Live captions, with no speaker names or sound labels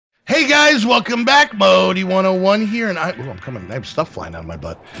Hey guys, welcome back. Modi101 here, and I'm coming. I have stuff flying out of my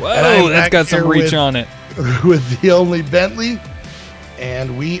butt. Whoa, that's got some reach on it. With the only Bentley,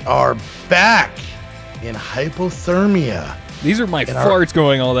 and we are back in Hypothermia. These are my farts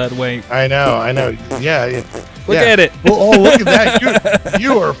going all that way. I know. Yeah. Look at it. Oh, look at that.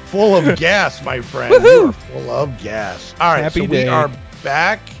 You are full of gas, my friend. You are full of gas. All right, Happy so day. we are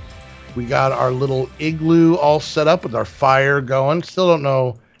back. We got our little igloo all set up with our fire going. Still don't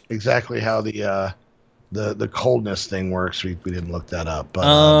know exactly how the coldness thing works. We didn't look that up.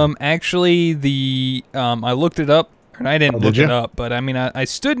 But, actually, I looked it up, and I didn't look it up, but I mean, I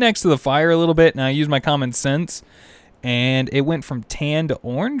stood next to the fire a little bit, and I used my common sense, and it went from tan to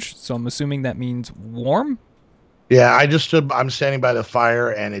orange. So I'm assuming that means warm. Yeah, I'm standing by the fire,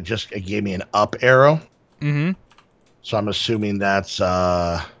 and it gave me an up arrow. Mm-hmm. So I'm assuming that's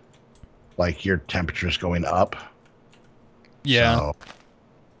like your temperature's going up. Yeah. So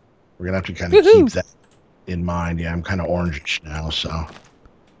we're gonna have to kind of keep that in mind. Yeah, I'm kind of orangish now, so.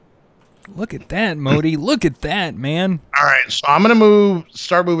 Look at that, Modi. Look at that, man. All right, so I'm gonna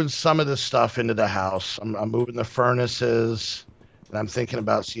start moving some of this stuff into the house. I'm moving the furnaces, and I'm thinking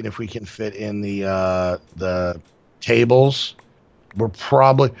about seeing if we can fit in the tables. We're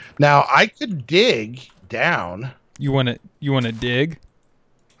probably now. I could dig down. You wanna dig?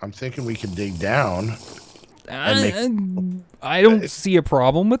 I'm thinking we could dig down. I don't see a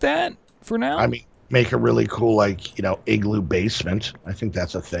problem with that for now. I mean, make a really cool, like, igloo basement. I think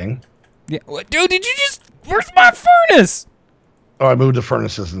that's a thing. Yeah, dude, did you just? Where's my furnace? Oh, I moved the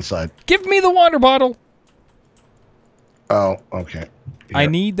furnaces inside. Give me the water bottle. Oh, okay. Here. I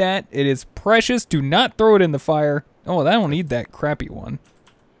need that. It is precious. Do not throw it in the fire. Oh, I don't need that crappy one.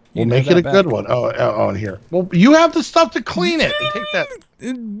 We'll make it a good one. Oh, and here. Well, you have the stuff to clean it. And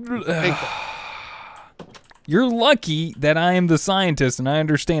take that. You're lucky that I am the scientist and I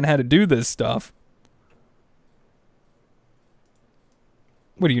understand how to do this stuff.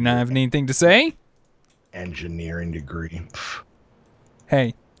 What, do you not have anything to say? Engineering degree.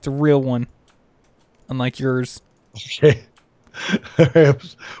 Hey, it's a real one. Unlike yours. Okay. I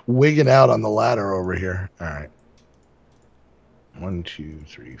was wigging out on the ladder over here. All right. 1, 2,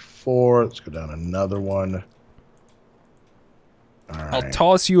 3, 4. Let's go down another one. All right. I'll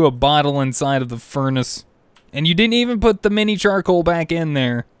toss you a bottle inside of the furnace. And you didn't even put the mini charcoal back in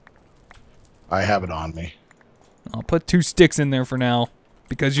there. I have it on me. I'll put 2 sticks in there for now.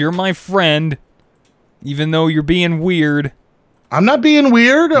 Because you're my friend. Even though you're being weird. I'm not being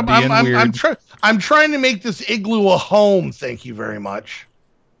weird. Weird. I'm trying to make this igloo a home. Thank you very much.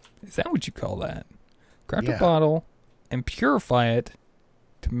 Is that what you call that? Grab a bottle and purify it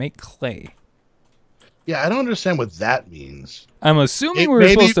to make clay. Yeah, I don't understand what that means. I'm assuming we were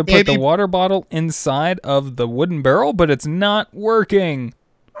supposed to put the water bottle inside of the wooden barrel, but it's not working.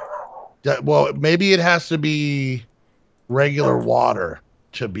 Well, maybe it has to be regular water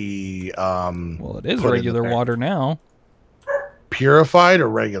to be. Well, it is regular water now. Purified or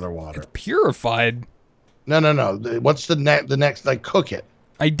regular water? It's purified. No. What's the next? Like, cook it.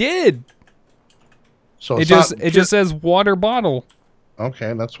 I did. So it just says water bottle.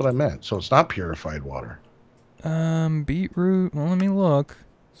 Okay, that's what I meant. So it's not purified water. Beetroot. Well, let me look.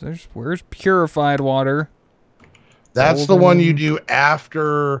 So where's purified water? That's the one you do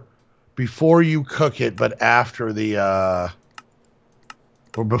before you cook it, but after the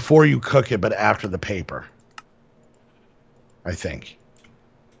or before you cook it, but after the paper. I think.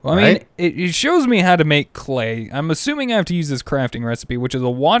 Well, I mean, it shows me how to make clay. I'm assuming I have to use this crafting recipe, which is a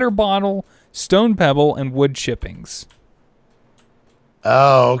water bottle, stone pebble, and wood chippings.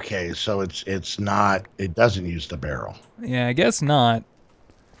 Oh, okay. So it's not. It doesn't use the barrel. Yeah, I guess not.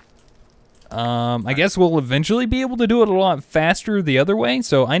 I guess we'll eventually be able to do it a lot faster the other way.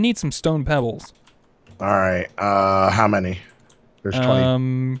 So I need some stone pebbles. All right. How many? There's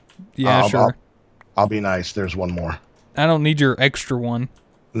 20. Yeah, sure. I'll be nice. There's one more. I don't need your extra one.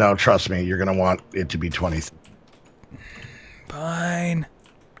 No, trust me. You're gonna want it to be 20. Fine.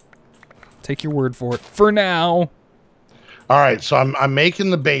 Take your word for it. For now. All right, so I'm making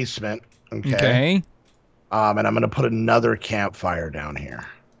the basement. Okay. And I'm gonna put another campfire down here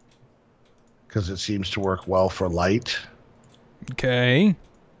because it seems to work well for light. Okay.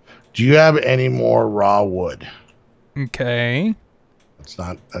 Do you have any more raw wood? Okay. That's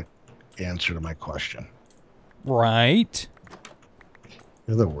not an answer to my question. Right.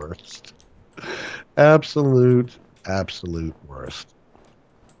 You're the worst. Absolute worst.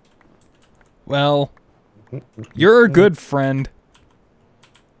 Well, you're a good friend.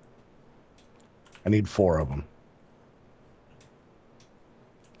 I need 4 of them.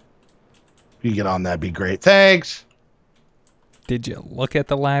 If you get on, that'd be great. Thanks. Did you look at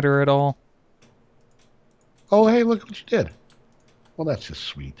the ladder at all? Oh, hey, look what you did. Well, that's just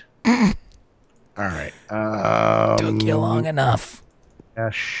sweet. All right. Took you long enough.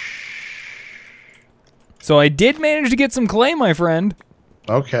 Yeah, So I did manage to get some clay, my friend.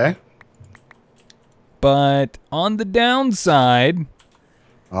 Okay. But on the downside...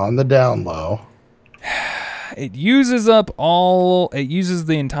 On the down low. It uses up all... It uses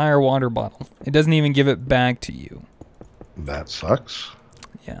the entire water bottle. It doesn't even give it back to you. That sucks.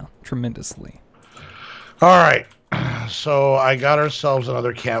 Yeah, tremendously. All right. So I got ourselves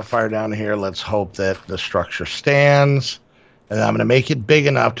another campfire down here. Let's hope that the structure stands. And I'm going to make it big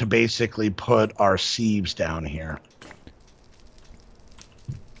enough to basically put our sieves down here.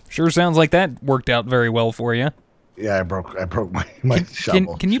 Sure sounds like that worked out very well for you. Yeah, I broke my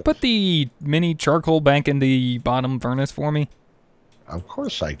shovel. Can you put the mini charcoal back in the bottom furnace for me? Of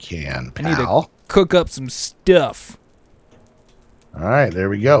course I can, pal. I need to cook up some stuff. All right, there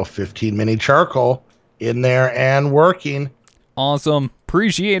we go. 15 mini charcoal in there and working. Awesome.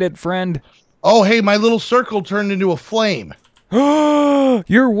 Appreciate it, friend. Oh, hey, my little circle turned into a flame.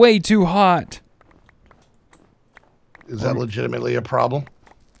 You're way too hot. Is that legitimately a problem?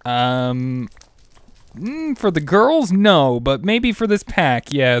 For the girls, no, but maybe for this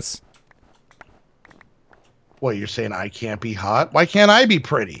pack, yes. What, you're saying I can't be hot? Why can't I be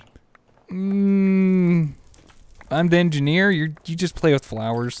pretty? I'm the engineer. You just play with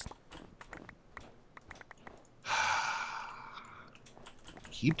flowers.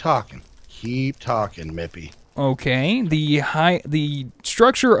 Keep talking. Keep talking, Mippy. Okay, the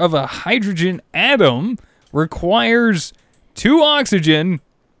structure of a hydrogen atom requires 2 oxygen.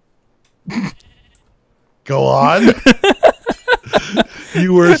 Go on.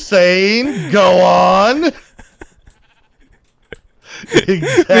 You were saying, go on.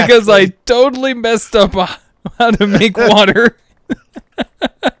 Exactly. Because I totally messed up how to make water.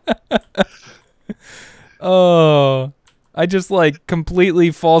 Oh, I just like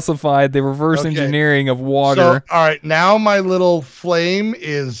completely falsified the reverse engineering of water. So, all right, now my little flame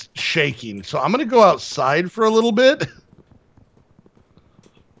is shaking. So I'm going to go outside for a little bit.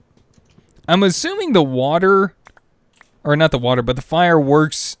 I'm assuming the water, or not the water, but the fire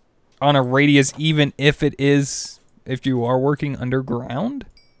works on a radius even if you are working underground?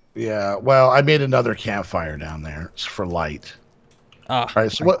 Yeah, well, I made another campfire down there. It's for light. Ah, all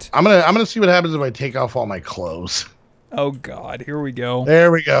right, so what I'm gonna see what happens if I take off all my clothes. Oh God, here we go.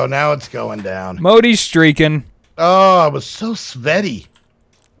 There we go. Now it's going down. Modi's streaking. Oh, I was so sweaty.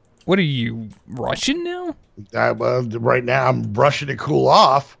 What are you, Russian now? Right now I'm rushing to cool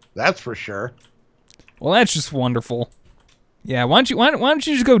off. That's for sure. Well, that's just wonderful. Yeah, why don't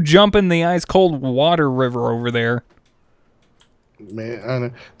you just go jump in the ice cold water river over there?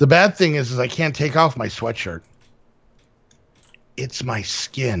 Man, the bad thing is I can't take off my sweatshirt. It's my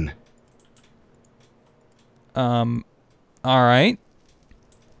skin. All right.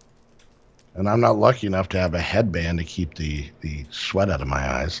 And I'm not lucky enough to have a headband to keep the sweat out of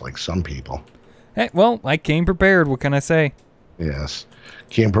my eyes like some people. Hey, well, I came prepared. What can I say? Yes.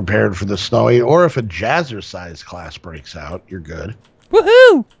 Came prepared for the snowy, or if a jazzercise class breaks out, you're good.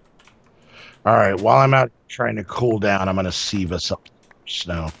 Woohoo! All right, while I'm out trying to cool down, I'm going to sieve us up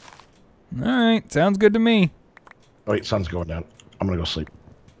snow. All right, sounds good to me. Oh, wait, sun's going down. I'm going to go sleep.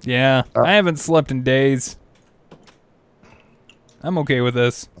 Yeah, I haven't slept in days. I'm okay with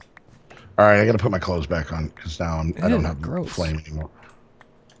this. All right, I got to put my clothes back on because now I don't have a flame anymore.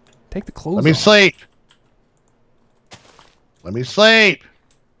 Take the clothes off. Let me sleep. Let me sleep.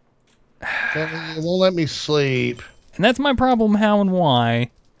 You won't let me sleep. And that's my problem, how and why.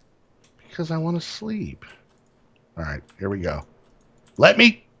 Because I want to sleep. All right, here we go. Let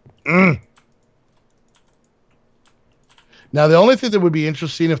me. Now, the only thing that would be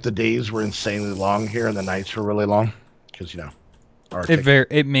interesting if the days were insanely long here and the nights were really long. Because, you know.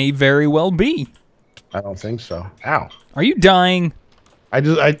 It may very well be. I don't think so. Ow. Are you dying?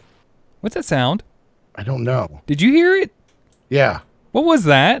 What's that sound? I don't know. Did you hear it? Yeah. What was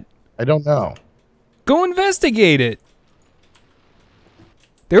that? I don't know. Go investigate it.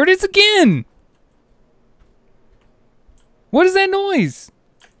 There it is again. What is that noise?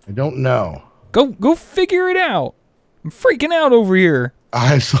 I don't know. Go figure it out. I'm freaking out over here.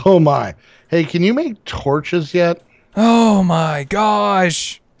 So am I. Hey, can you make torches yet? Oh my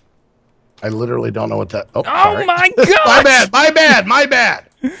gosh. I literally don't know what that... Oh my gosh. My bad.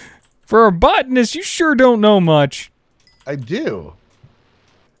 For a botanist, you sure don't know much. I do.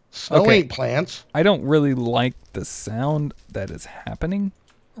 Snow ain't plants. I don't really like the sound that is happening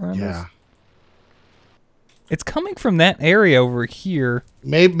around us. It's coming from that area over here.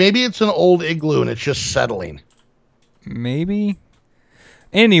 Maybe it's an old igloo and it's just settling. Maybe.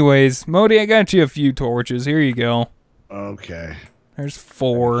 Anyways, Modi, I got you a few torches. Here you go. Okay. There's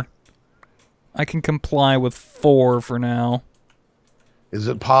 4. I can comply with 4 for now. Is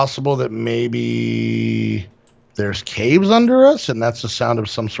it possible that maybe there's caves under us and that's the sound of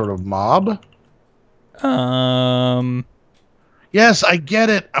some sort of mob? Yes, I get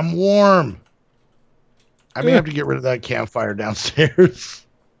it. I'm warm. I may have to get rid of that campfire downstairs.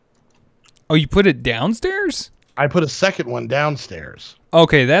 Oh, you put it downstairs? I put a second one downstairs.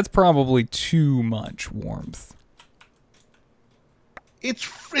 Okay, that's probably too much warmth.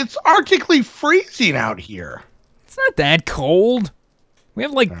 It's arctically freezing out here. It's not that cold. We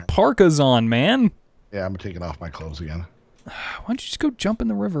have like parkas on, man. Yeah, I'm taking off my clothes again. Why don't you just go jump in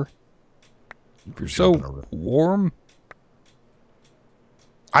the river? If you're so warm.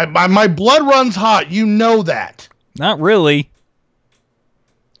 My blood runs hot. You know that. Not really.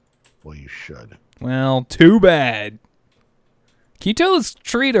 Well, you should. Well, too bad. Can you tell this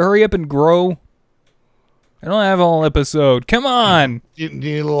tree to hurry up and grow? I don't have all episode. Come on. You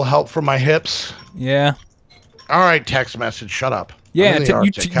need a little help from my hips? Yeah. All right, text message. Shut up. Yeah,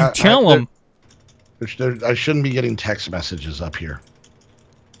 you tell them. I shouldn't be getting text messages up here.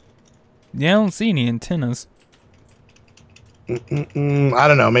 Yeah, I don't see any antennas. I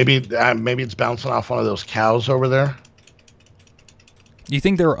don't know. Maybe it's bouncing off one of those cows over there. Do you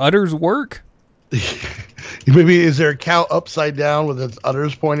think their udders work? Maybe is there a cow upside down with its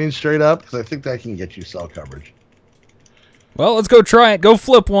udders pointing straight up? Because I think that can get you cell coverage. Well, let's go try it. Go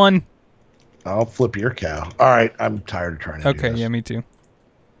flip one. I'll flip your cow. All right, I'm tired of trying to do this. Yeah, me too.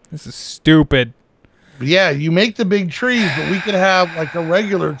 This is stupid. But yeah, you make the big trees, but we could have like a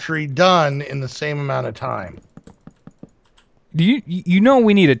regular tree done in the same amount of time. Do you know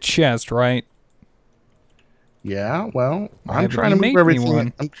we need a chest, right? Yeah, well, I'm trying to move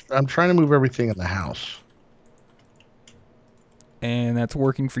everything. I'm trying to move everything in the house. And that's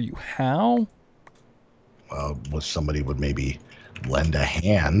working for you. How? Well, somebody would maybe lend a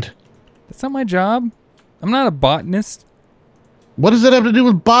hand. That's not my job. I'm not a botanist. What does that have to do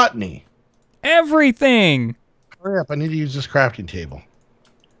with botany? Everything. Hurry up! I need to use this crafting table.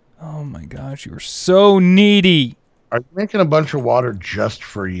 Oh my gosh, you are so needy. Are you making a bunch of water just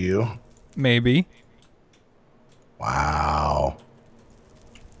for you? Maybe. Wow.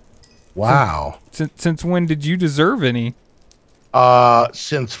 Wow. Since when did you deserve any?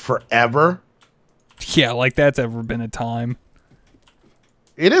 Since forever. Yeah, like that's ever been a time.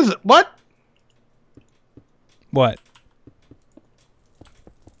 It is. What? What?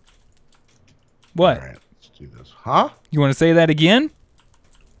 What? All right, let's do this. Huh? You want to say that again?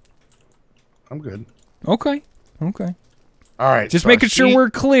 I'm good. Okay. Okay. All right. Just making sure we're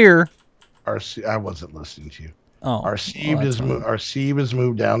clear. I wasn't listening to you. Oh. Our sieve is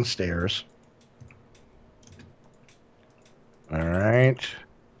moved downstairs. All right.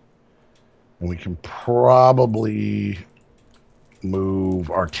 And we can probably move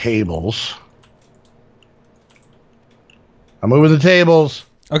our tables. I'm moving the tables.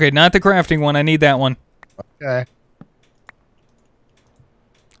 Okay, not the crafting one. I need that one. Okay.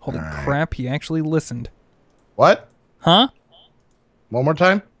 Holy crap, he actually listened. What? Huh? One more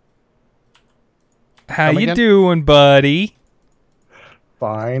time? How you doing, buddy?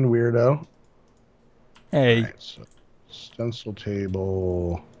 Fine, weirdo. Hey. Right, so stencil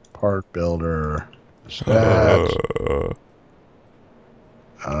table, part builder, stats.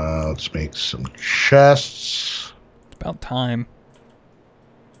 Let's make some chests. It's about time.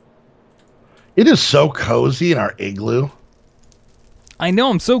 It is so cozy in our igloo. I know,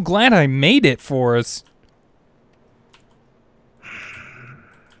 I'm so glad I made it for us.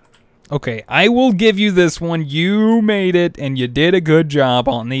 Okay, I will give you this one. You made it, and you did a good job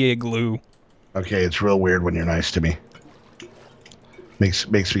on the igloo. Okay, it's real weird when you're nice to me.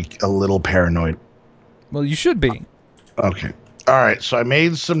 Makes me a little paranoid. Well, you should be. Okay. All right, so I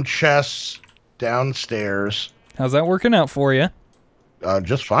made some chests downstairs. How's that working out for you?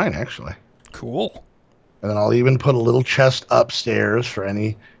 Just fine, actually. Cool. And then I'll even put a little chest upstairs for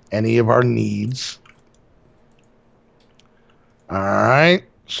any of our needs. All right.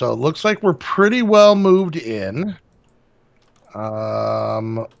 So it looks like we're pretty well moved in.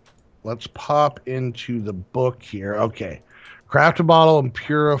 Let's pop into the book here. Okay. Craft a bottle and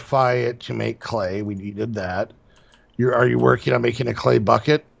purify it to make clay. We needed that. Are you working on making a clay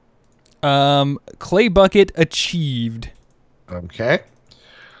bucket? Clay bucket achieved. Okay.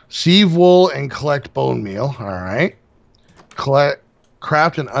 Sieve wool and collect bone meal. All right.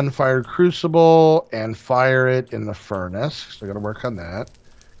 Craft an unfired crucible and fire it in the furnace. So we're going to work on that.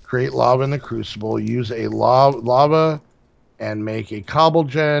 Create lava in the crucible. Use a lava and make a cobble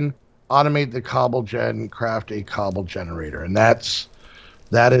gen. automate the cobble gen, craft a cobble generator, and that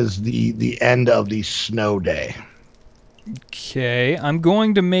is the end of the snow day. Okay, I'm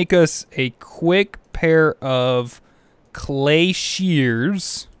going to make us a quick pair of clay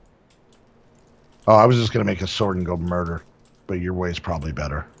shears. Oh, I was just gonna make a sword and go murder, but your way's probably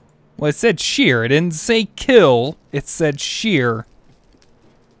better. Well, it said shear. It didn't say kill. It said shear.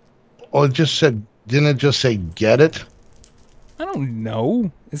 Well, it just said, didn't it just say get it? I don't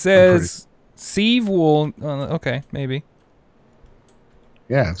know. It says sieve will. Okay, maybe.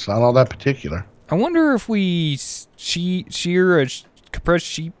 Yeah, it's not all that particular. I wonder if we shear a compressed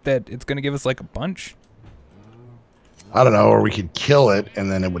sheep that it's going to give us like a bunch. I don't know, or we could kill it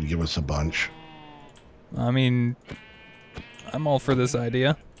and then it would give us a bunch. I mean, I'm all for this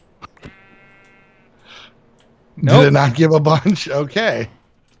idea. Nope. Did it not give a bunch? Okay.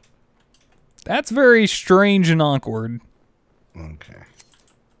 That's very strange and awkward. Okay.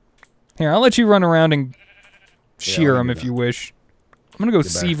 Here, I'll let you run around and shear them if you wish. I'm going to go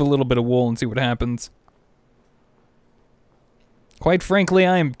sieve a little bit of wool and see what happens. Quite frankly,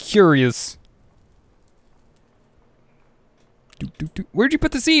 I am curious. Where'd you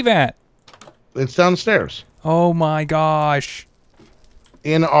put the sieve at? It's downstairs. Oh my gosh.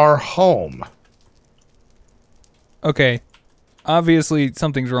 In our home. Okay. Obviously,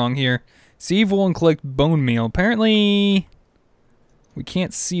 something's wrong here. Sieve wool and collect bone meal. Apparently, we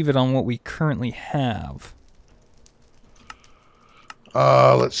can't sieve it on what we currently have.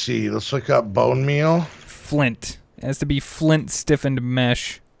 Let's see. Let's look up bone meal. Flint. It has to be flint stiffened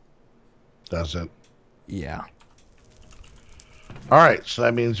mesh. Does it? Yeah. All right, so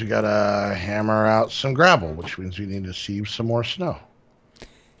that means we gotta hammer out some gravel, which means we need to sieve some more snow.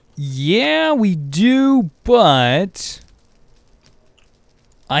 Yeah, we do, but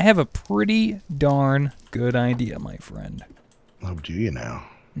I have a pretty darn good idea, my friend. Oh, do you now?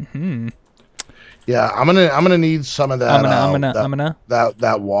 Mm-hmm. Yeah, I'm gonna need some of that.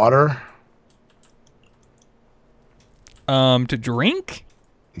 That water. To drink?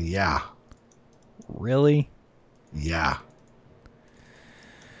 Yeah. Really? Yeah.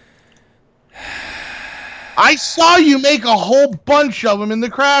 I saw you make a whole bunch of them in the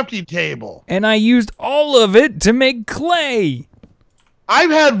crafting table. And I used all of it to make clay.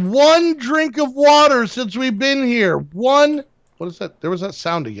 I've had one drink of water since we've been here. One. What is that? There was that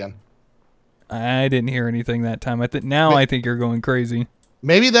sound again. I didn't hear anything that time. I think you're going crazy.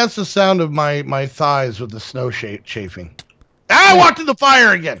 Maybe that's the sound of my thighs with the snow chafing. I walked in the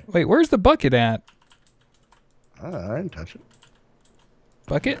fire again. Wait, where's the bucket at? I didn't touch it.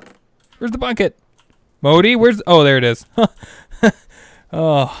 Bucket? Where's the bucket? Modi, where's... Oh, there it is.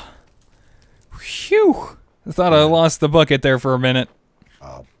 Oh. Phew. I thought I lost the bucket there for a minute.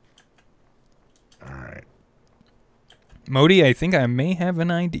 Oh. All right. Modi, I think I may have an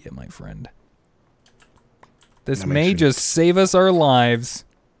idea, my friend. This may just save us our lives.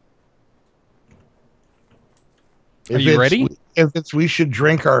 Are you ready? If it's we should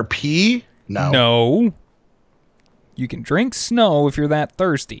drink our pee? No. No. You can drink snow if you're that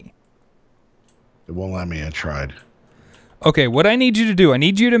thirsty. It won't let me. I tried. Okay, what I need you to do, I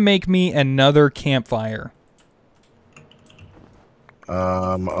need you to make me another campfire.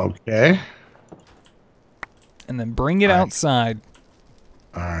 Okay. And then bring it outside.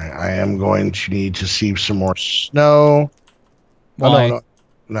 All right, I am going to need to sieve some more snow. Why? Oh,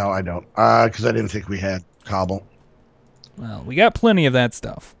 no, I don't. Because I didn't think we had cobble. Well, we got plenty of that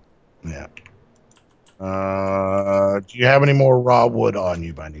stuff. Yeah. Do you have any more raw wood on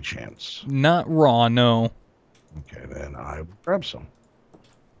you by any chance? Not raw, no. Okay, then I will grab some.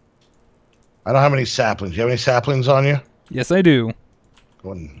 I don't have any saplings. Do you have any saplings on you? Yes, I do.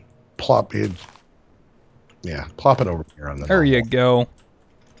 Go and plop it. Yeah, plop it over here on the. There you go.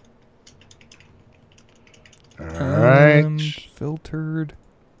 All right. Filtered.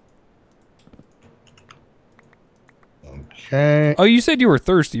 Okay. Oh, you said you were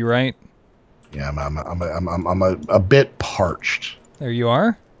thirsty, right? Yeah, I'm a bit parched. There you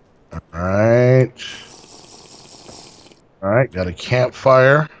are. All right. All right, got a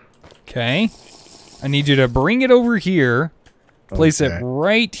campfire. Okay. I need you to bring it over here. Place it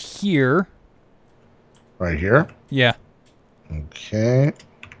right here. Right here? Yeah. Okay.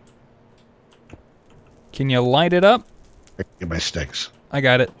 Can you light it up? Get my sticks. I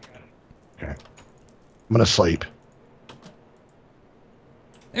got it. Okay. I'm gonna sleep.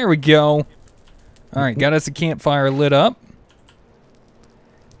 There we go. All right, got us a campfire lit up.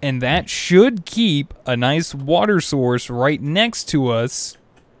 And that should keep a nice water source right next to us.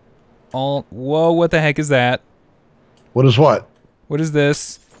 Whoa, what the heck is that? What is what? What is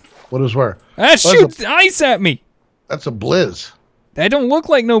this? What is where? Ah, shoot ice at me. That's a blizz. That don't look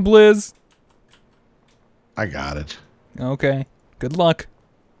like no blizz. I got it. Okay. Good luck.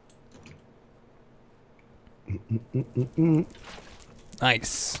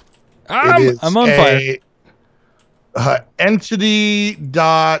 Nice. I'm on fire.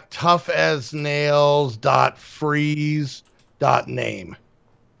 Entity.toughasnails.freeze.name.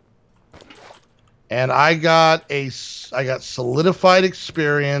 And I got solidified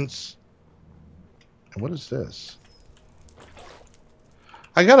experience. And what is this?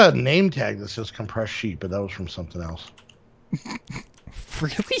 I got a name tag that says compressed sheet, but that was from something else.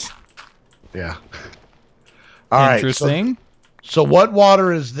 Really? Yeah. All right. Interesting. So what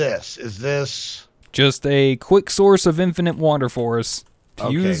water is this? Is this just a quick source of infinite water for us to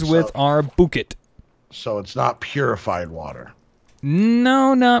use with our bucket? So it's not purified water.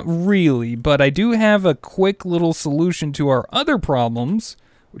 No, not really, but I do have a quick little solution to our other problems,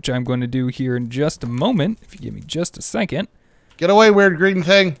 which I'm going to do here in just a moment, if you give me just a second. Get away, weird green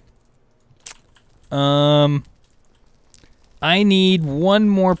thing. I need one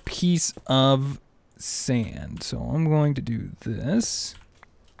more piece of sand, so I'm going to do this.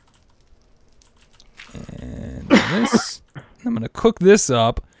 And this. I'm going to cook this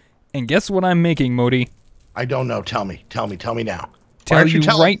up, and guess what I'm making, Modi? I don't know. Tell me now.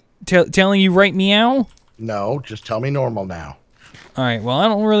 Telling you right meow? No, just tell me normal now. All right, well, I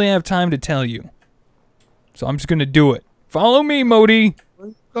don't really have time to tell you. So I'm just going to do it. Follow me, Modi. Where are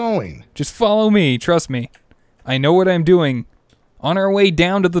you going? Just follow me. Trust me. I know what I'm doing. On our way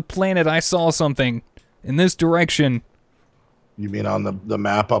down to the planet, I saw something. In this direction. You mean on the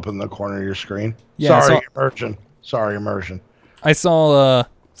map up in the corner of your screen? Yeah, Sorry, immersion. I saw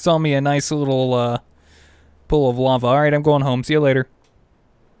me a nice little pool of lava. All right, I'm going home. See you later.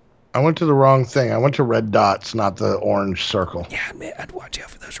 I went to the wrong thing. I went to red dots, not the orange circle. Yeah, man, I'd watch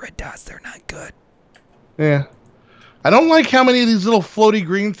out for those red dots. They're not good. Yeah. I don't like how many of these little floaty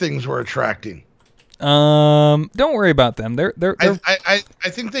green things we're attracting. Don't worry about them. I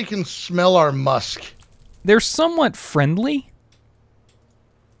think they can smell our musk. They're somewhat friendly.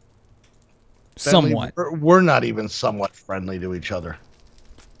 Somewhat. We're not even somewhat friendly to each other.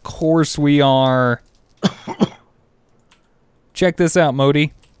 Of course we are. Check this out,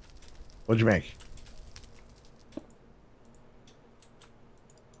 Modi. What'd you make?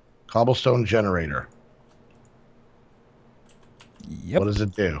 Cobblestone generator. Yep. What does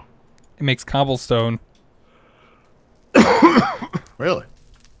it do? It makes cobblestone. Really?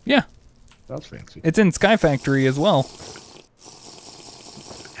 Yeah. That's fancy. It's in Sky Factory as well.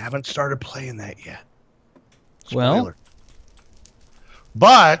 Haven't started playing that yet. Spoiler. Well.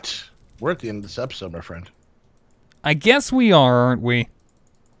 But we're at the end of this episode, my friend. I guess we are, aren't we?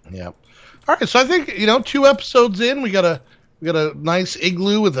 Yeah. All right, so I think, 2 episodes in, we got a nice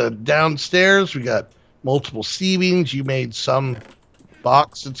igloo with a downstairs. We got multiple sievings. You made some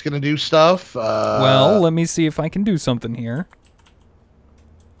box that's going to do stuff. Well, let me see if I can do something here.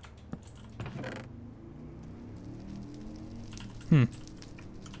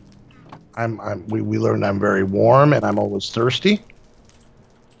 We learned I'm very warm and I'm always thirsty.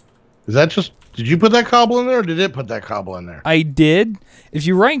 Is that just... Did you put that cobble in there, or did it put that cobble in there? I did. If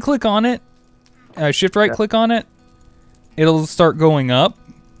you right-click on it, shift right-click on it, it'll start going up.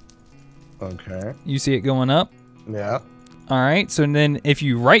 Okay. You see it going up? Yeah. All right. So then if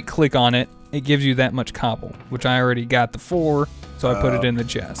you right-click on it, it gives you that much cobble, which I already got the 4, so I put it in the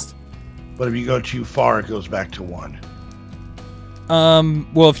chest. But if you go too far, it goes back to 1.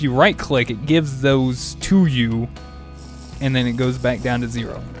 Well, if you right-click, it gives those to you, and then it goes back down to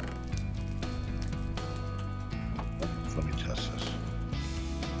 0. Let me test this.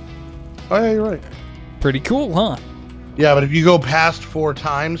 Oh, yeah, you're right. Pretty cool, huh? Yeah, but if you go past 4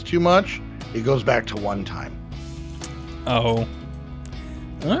 times too much, it goes back to 1 time. Oh.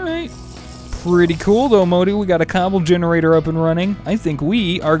 All right. Pretty cool, though, Modi. We got a cobble generator up and running. I think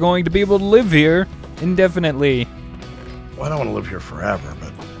we are going to be able to live here indefinitely. Well, I don't want to live here forever,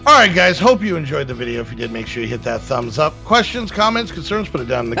 but... All right, guys. Hope you enjoyed the video. If you did, make sure you hit that thumbs up. Questions, comments, concerns, put it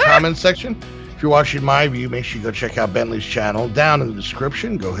down in the comments section. If you're watching my view, make sure you go check out Bentley's channel down in the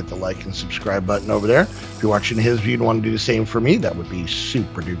description. Go hit the like and subscribe button over there. If you're watching his view and want to do the same for me, that would be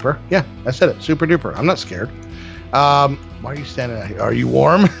super duper. Yeah, I said it. Super duper. I'm not scared. Why are you standing out here? Are you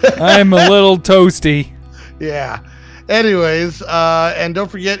warm? I'm a little toasty. Yeah. Anyways, and don't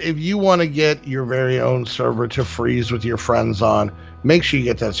forget, if you want to get your very own server to freeze with your friends on, make sure you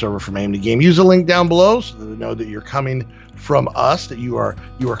get that server from Aim2Game. Use the link down below so that they know that you're coming from us, that you are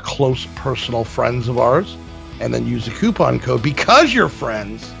close personal friends of ours, and then use the coupon code because you're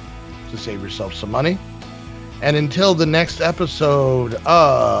friends to save yourself some money. And until the next episode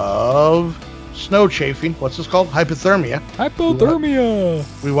of snow chafing. What's this called? Hypothermia.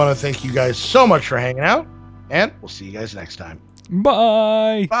 Hypothermia. We want to thank you guys so much for hanging out, and we'll see you guys next time.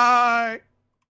 Bye. Bye.